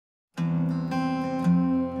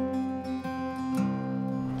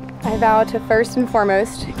I vow to first and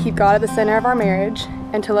foremost keep God at the center of our marriage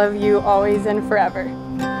and to love you always and forever.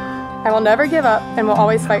 I will never give up and will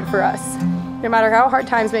always fight for us. No matter how hard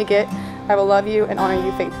times may get, I will love you and honor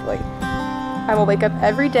you faithfully. I will wake up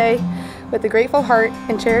every day with a grateful heart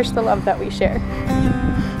and cherish the love that we share.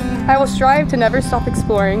 I will strive to never stop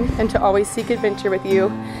exploring and to always seek adventure with you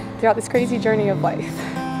throughout this crazy journey of life.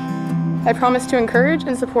 I promise to encourage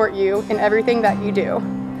and support you in everything that you do.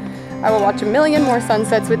 I will watch a million more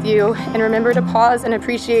sunsets with you and remember to pause and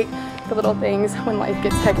appreciate the little things when life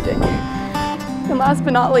gets hectic. And last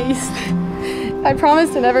but not least, I promise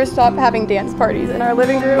to never stop having dance parties in our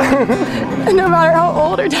living room, no matter how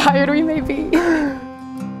old or tired we may be.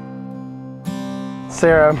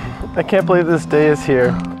 Sarah, I can't believe this day is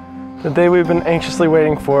here. The day we've been anxiously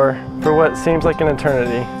waiting for what seems like an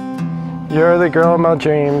eternity. You're the girl of my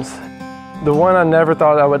dreams, the one I never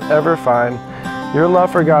thought I would ever find. Your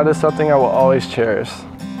love for God is something I will always cherish.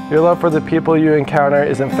 Your love for the people you encounter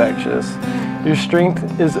is infectious. Your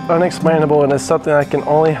strength is unexplainable and is something I can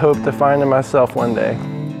only hope to find in myself one day.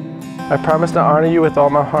 I promise to honor you with all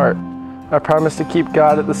my heart. I promise to keep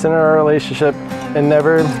God at the center of our relationship and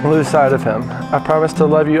never lose sight of Him. I promise to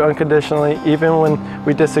love you unconditionally even when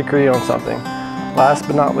we disagree on something. Last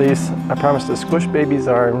but not least, I promise to squish baby's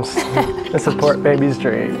arms and support baby's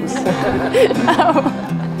dreams.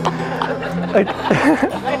 That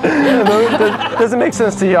doesn't make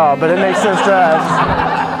sense to y'all, but it makes sense to us.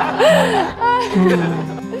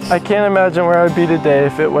 I can't imagine where I'd be today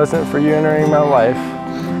if it wasn't for you entering my life.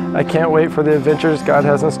 I can't wait for the adventures God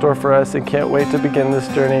has in store for us and can't wait to begin this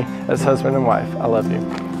journey as husband and wife. I love you.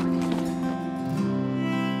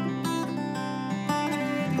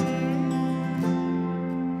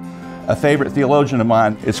 A favorite theologian of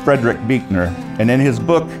mine is Frederick Buechner, and in his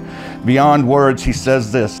book, Beyond Words, he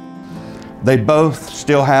says this: they both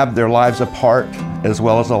still have their lives apart as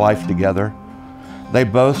well as a life together. They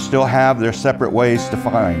both still have their separate ways to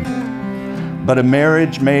find. But a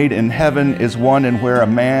marriage made in heaven is one in where a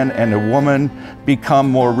man and a woman become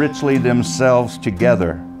more richly themselves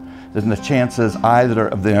together than the chances either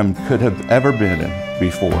of them could have ever been in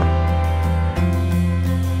before.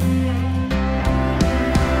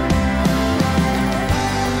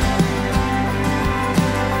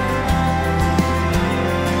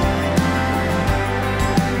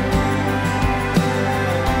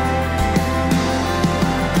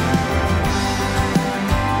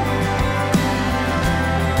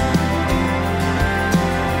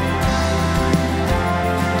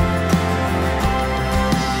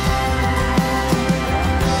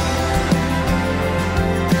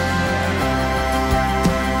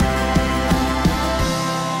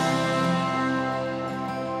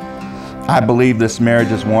 I believe this marriage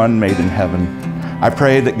is one made in heaven. I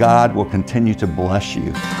pray that God will continue to bless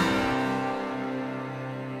you.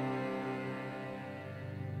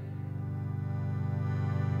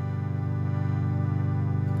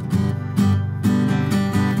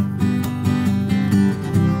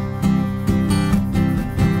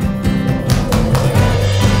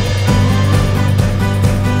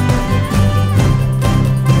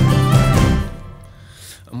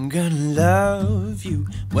 I'm gonna love you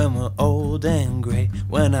when we're old and gray,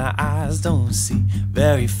 when our eyes don't see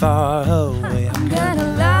very far away. I'm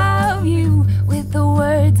gonna love you with the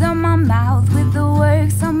words on my mouth, with the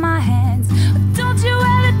works on my hands. But don't you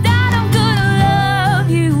ever doubt I'm gonna love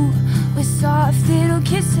you with soft little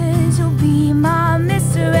kisses. You'll be my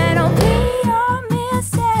mister and I'll be your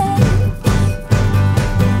missus.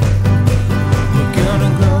 We're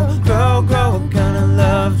gonna grow, grow, grow. We're gonna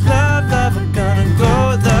love, love, love. We're gonna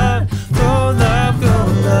grow, love, grow, love, grow,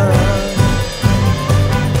 love.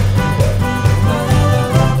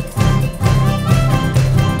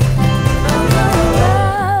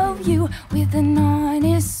 With an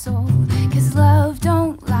honest soul, 'cause love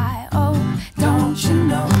don't lie, oh, don't you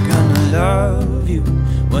know? Gonna love you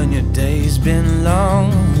when your day's been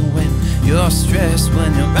long, when you're stressed,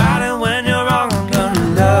 when you're right and when you're wrong. I'm gonna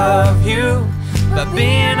love you by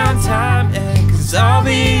being on time, and 'cause I'll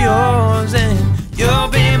be yours and you'll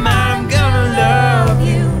be mine. I'm gonna love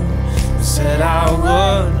you, said I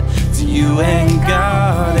would, to you and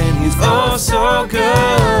God, and He's oh so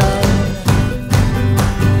good.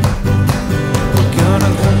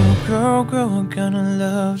 Grow, grow, we're gonna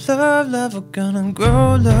love, love, love. We're gonna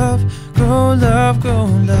grow, love, grow, love, grow,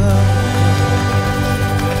 love.